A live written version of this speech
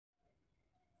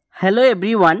Hello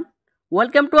everyone,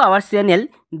 welcome to our channel.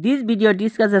 This video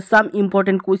discusses some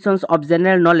important questions of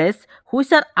general knowledge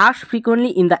which are asked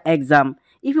frequently in the exam.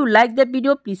 If you like the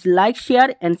video, please like,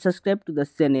 share and subscribe to the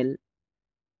channel.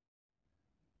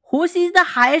 Which is the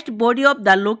highest body of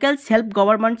the local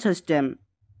self-government system?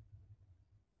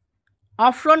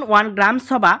 Option 1 Gram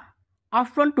Sabha,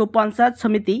 Option 2 Panchayat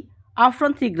Samiti,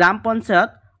 Option 3 Gram Panchayat,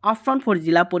 Option 4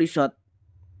 Jila Parishad.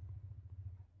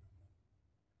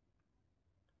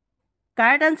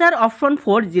 Correct answer option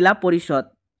 4 Jila Parishad.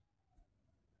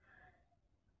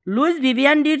 Louis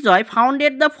Vivian de Joy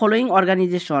founded the following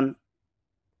organization.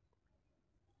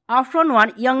 Option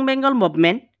 1 Young Bengal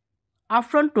Movement,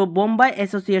 Option 2 Bombay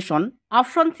Association,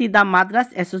 Option 3 the Madras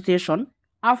Association,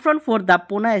 Option 4 the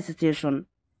Pune Association.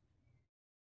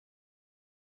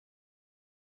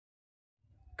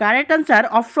 Correct answer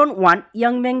option 1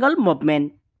 Young Bengal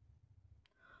Movement.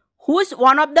 Which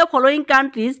one of the following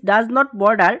countries does not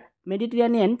border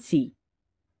Mediterranean Sea?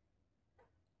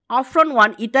 Option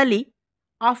 1 Italy,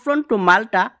 Option 2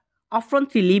 Malta, Option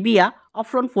 3 Libya,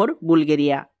 Option 4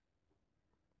 Bulgaria.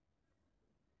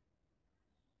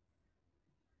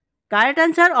 Correct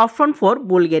answer option 4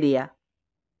 Bulgaria.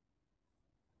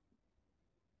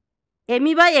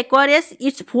 Amoeba acquires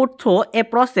its food through a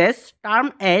process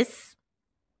termed as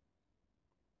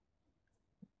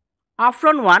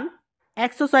Option 1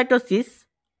 exocytosis,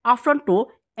 Option 2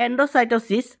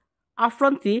 endocytosis,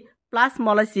 Option 3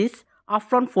 plasmolysis,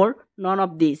 Option 4 none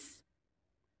of these.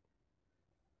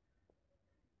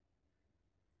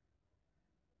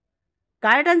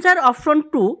 Correct answer option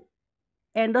 2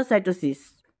 endocytosis.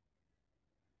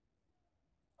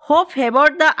 Who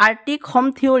favored the Arctic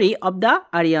home theory of the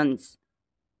Aryans?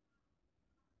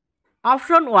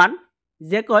 Option 1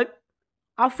 Jacob,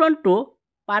 Option 2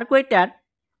 Parqueter,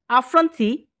 Option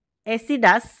 3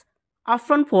 Acidas,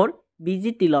 Option 4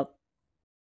 B.G. Tilak.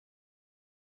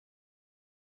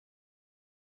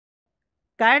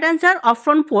 Correct answer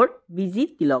option 4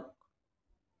 B.G. Tilak.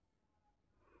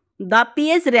 The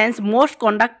pH range most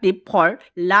conducive for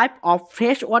life of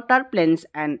freshwater plants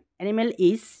and animals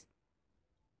is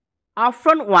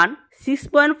Option 1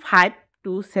 6.5 to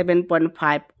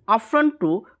 7.5, Option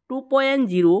 2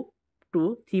 2.0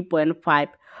 to 3.5,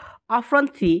 Option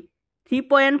 3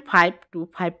 3.5 to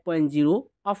 5.0,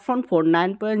 Option 4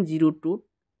 9.0 to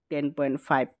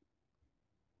 10.5.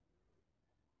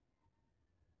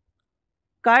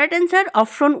 Correct answer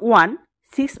option 1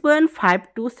 6.5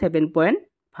 to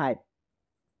 7.5.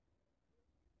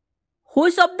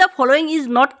 Which of the following is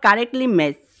not correctly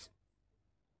matched?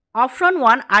 Option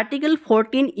 1 Article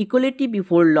 14 Equality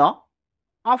before law,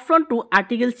 Option 2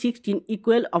 Article 16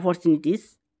 Equal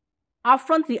opportunities,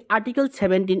 Option 3 Article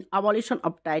 17 Abolition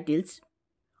of titles,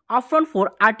 Option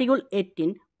 4 Article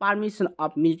 18 Permission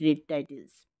of military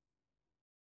titles.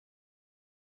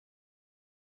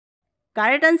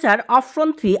 Correct answer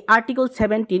option 3 Article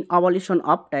 17 Abolition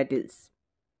of titles.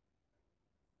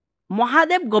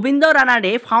 Mahadev Govinda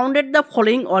Ranade founded the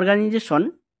following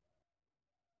organization.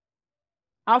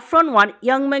 Option 1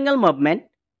 Young Bengal Movement,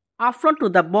 Option 2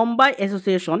 the Bombay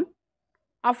Association,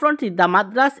 Option 3 the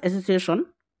Madras Association,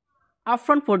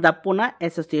 Option 4 the Pune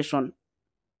Association.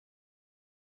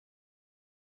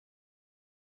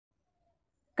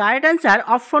 Correct answer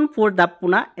option 4 the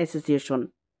Pune Association.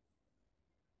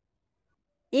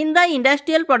 In the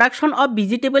industrial production of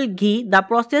vegetable ghee, the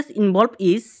process involved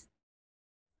is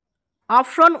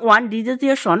Option 1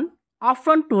 dissociation,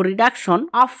 Option 2 reduction,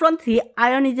 Option 3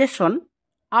 ionization,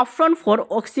 Option 4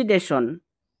 oxidation.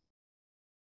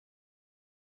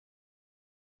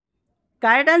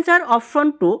 Correct answer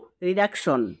option 2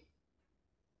 reduction.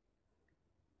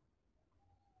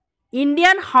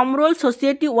 Indian Home Rule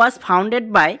Society was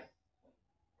founded by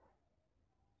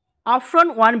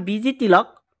Option 1 B.G. Tilak,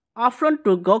 Option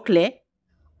 2 Gokhale,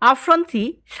 Option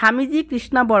 3 Swamiji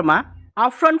Krishna Burma,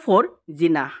 Option 4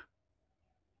 Jinnah.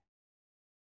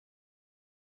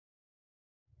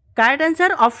 Correct answer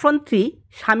option 3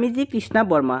 Swamiji Krishna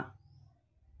Burma.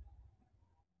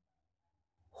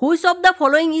 Which of the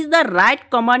following is the right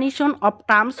combination of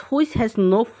terms which has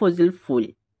no fossil fuel?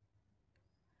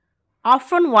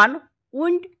 Option 1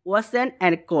 wind, ocean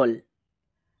and coal.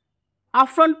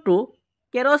 Option 2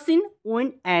 kerosene,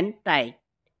 wind and tide.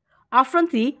 Option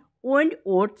 3 wind,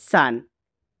 wood, sun.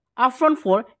 Option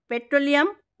 4 petroleum,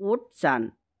 wood,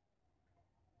 sun.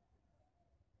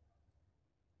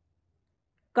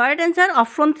 Correct answer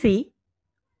option 3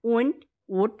 wind,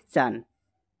 wood, sun.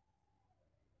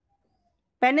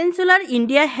 Peninsular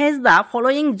India has the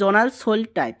following zonal soil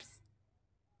types.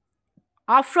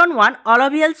 Option 1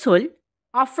 alluvial soil,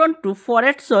 Option 2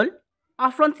 forest soil,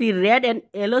 Option 3 red and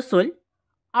yellow soil,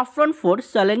 Option 4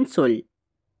 sullen soil.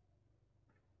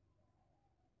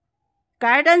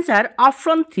 Correct answer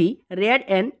option 3 red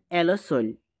and yellow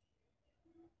soil.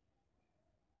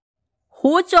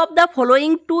 Which of the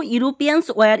following two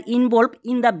Europeans were involved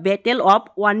in the Battle of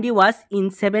Wandiwas in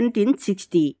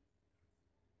 1760?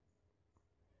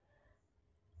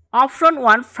 Option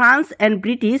 1 France and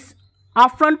British.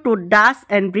 Option 2 Dutch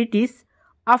and British.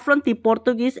 Option 3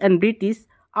 Portuguese and British.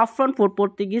 Option 4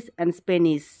 Portuguese and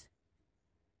Spanish.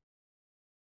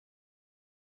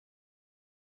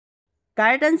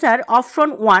 Correct answer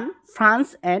option 1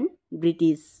 France and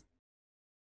British.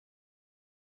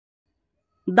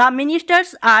 The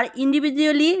ministers are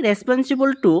individually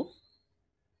responsible to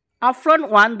option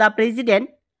 1 the president,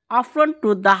 option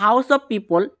 2 the House of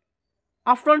People,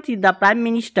 option 3 the Prime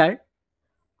Minister,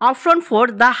 option 4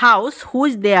 the House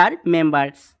whose they are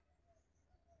members.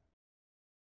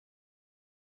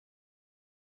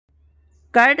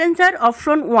 Correct answer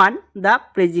option 1 the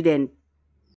president.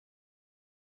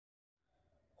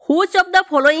 Which of the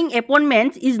following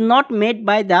appointments is not made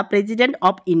by the President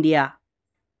of India?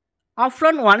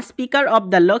 Option 1 Speaker of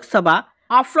the Lok Sabha,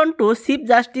 option 2 Chief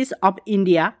Justice of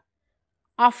India,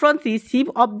 option 3 Chief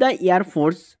of the Air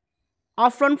Force,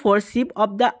 option 4 Chief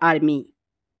of the Army.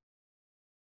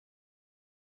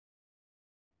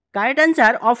 Correct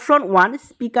answer option 1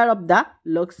 Speaker of the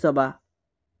Lok Sabha.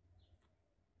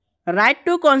 Right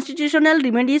to constitutional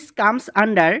remedies comes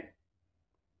under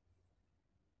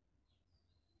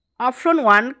option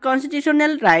 1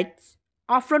 constitutional rights,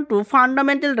 option 2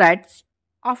 fundamental rights,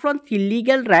 option 3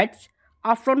 legal rights,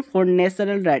 option 4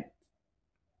 natural rights.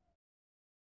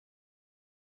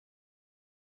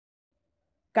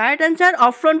 Correct answer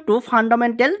option 2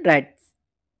 fundamental rights.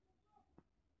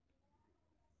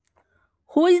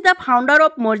 Who is the founder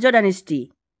of Maurya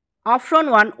dynasty?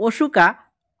 Option 1 Ashoka,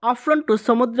 option 2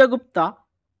 Samudragupta,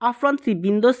 option 3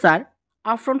 Bindusar,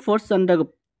 option 4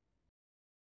 Chandragupta.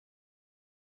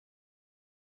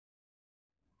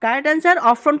 Correct answer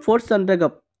option 4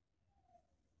 Chandragupta.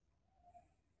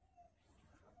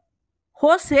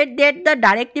 Who said that the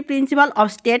directive principles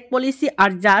of state policy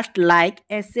are just like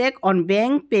a check on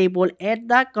bank payable at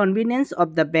the convenience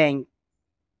of the bank?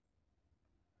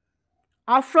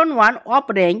 Option 1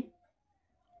 Oprang,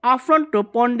 option 2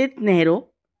 Pandit Nehru,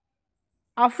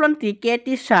 option 3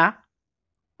 K.T. Shah,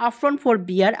 option 4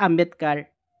 B.R. Ambedkar.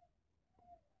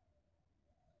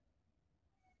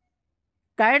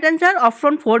 Correct answer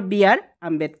option 4 B.R.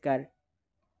 Ambedkar.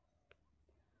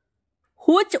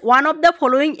 Which one of the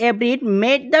following event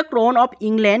made the Crown of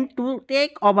England to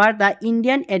take over the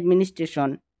Indian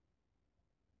administration?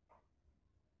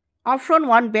 Option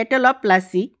 1 Battle of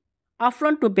Plassey,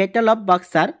 option 2 Battle of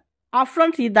Buxar,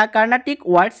 option 3 the Carnatic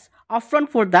Wars, option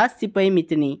 4 the Sipahi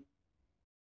Mutiny.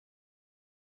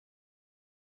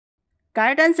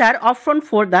 Correct answer option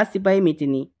 4 the Sipahi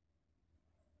Mutiny.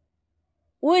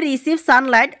 We receive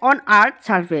sunlight on Earth's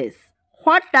surface.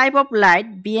 What type of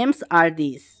light beams are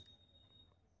these?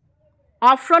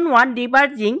 Option 1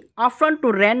 diverging, option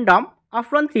 2 random,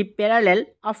 option 3 parallel,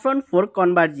 option 4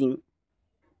 converging.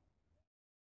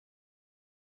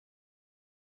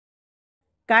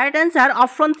 Correct answer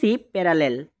option 3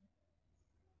 parallel.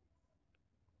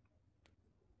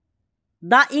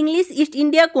 The English East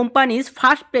India Company's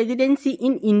first presidency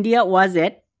in India was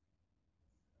at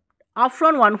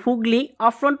option 1 Hooghly,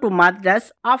 option 2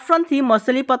 Madras, option 3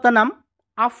 Machilipatnam,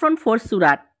 option 4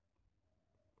 Surat.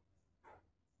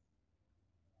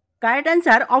 Correct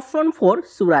answer option 4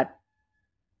 Surat.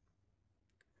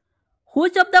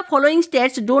 Which of the following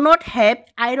states do not have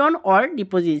iron ore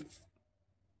deposits?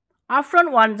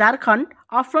 Option 1 Jharkhand,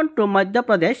 option 2 Madhya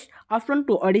Pradesh, option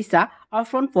 2 Odisha,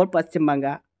 option 4 Paschim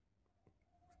Banga.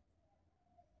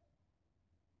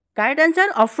 Correct answer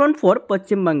option 4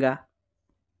 Paschim Banga.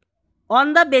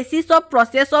 On the basis of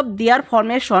process of their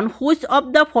formation, which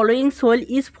of the following soil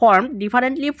is formed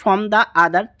differently from the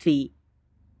other three?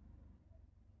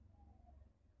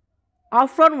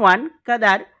 Option 1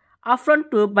 Kadar, option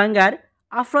 2 Bangar,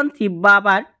 option 3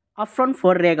 Babar, option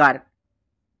 4 Regar.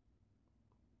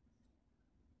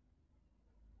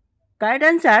 Correct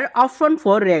answer option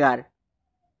 4 Regar.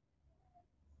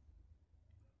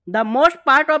 The most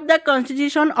part of the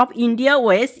Constitution of India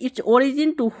owes its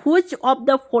origin to which of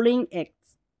the following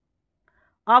acts?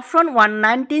 Option 1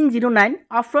 1909,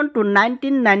 option 2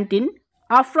 1919,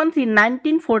 option 3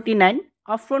 1949,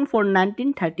 option 4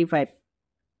 1935.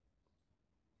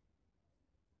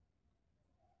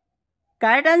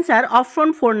 Correct answer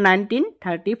option 4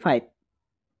 1935.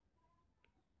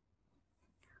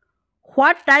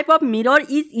 What type of mirror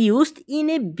is used in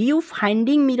a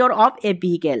view-finding mirror of a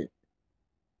vehicle?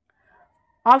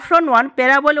 Option 1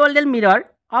 paraboloidal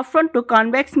mirror, Option 2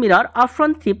 convex mirror.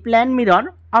 Option 3 plane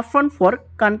mirror. Option 4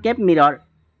 concave mirror.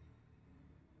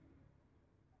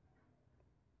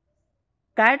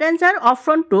 Correct answer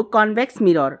option 2 convex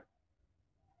mirror.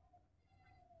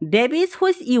 Device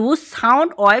which use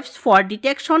sound waves for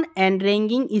detection and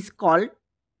ringing is called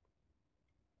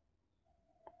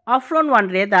option 1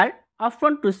 radar,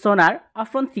 option 2 sonar,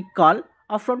 option 3 call,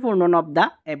 option 4 none of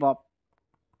the above.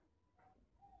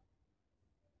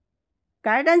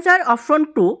 Correct answer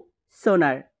option 2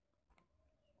 sonar.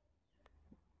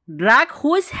 Drug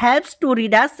which helps to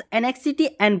reduce anxiety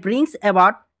and brings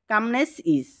about calmness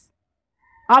is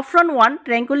option 1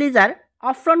 tranquilizer,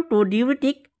 option 2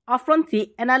 diuretic, option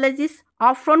 3 analgesic,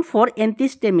 option 4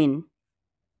 antihistamine.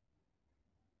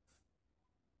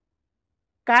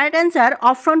 Correct answer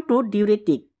option 2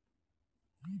 diuretic.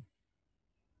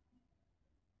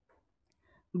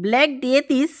 Black death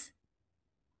is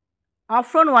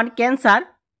option 1 cancer,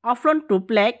 option 2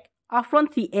 plague, option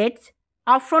 3 AIDS,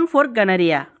 option 4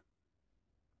 gonorrhea.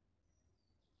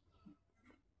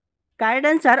 Correct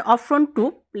answer option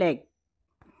 2 plague.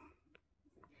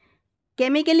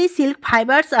 Chemically, silk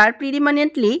fibers are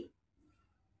predominantly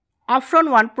option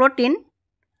 1 protein,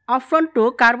 option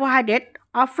 2 carbohydrate,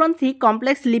 option 3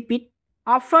 complex lipid,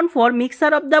 option 4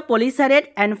 mixture of the polysaccharide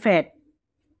and fat.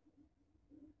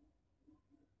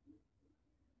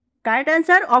 Correct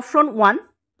answer option 1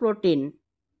 protein.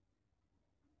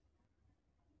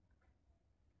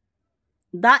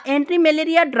 The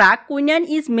anti-malaria drug quinine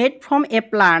is made from a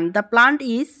plant. The plant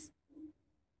is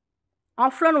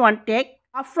option 1 teak,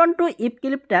 option 2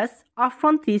 eucalyptus,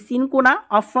 option 3 cinchona,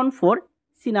 option 4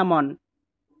 cinnamon.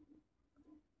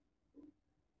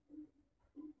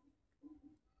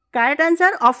 Correct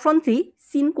answer option 3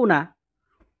 cinchona.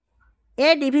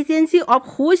 A deficiency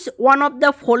of which one of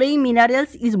the following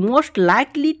minerals is most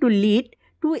likely to lead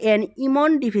to an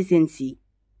immune deficiency?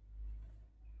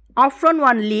 Option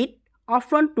 1 lead,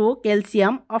 option 2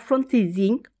 calcium, option 3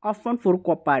 zinc, option 4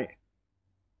 copper.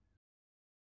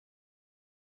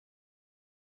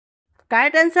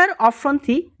 Correct answer option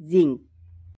 3 zinc.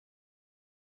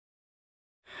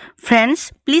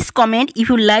 Friends, please comment if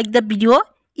you like the video.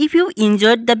 If you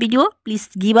enjoyed the video, please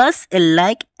give us a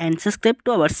like and subscribe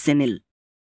to our channel.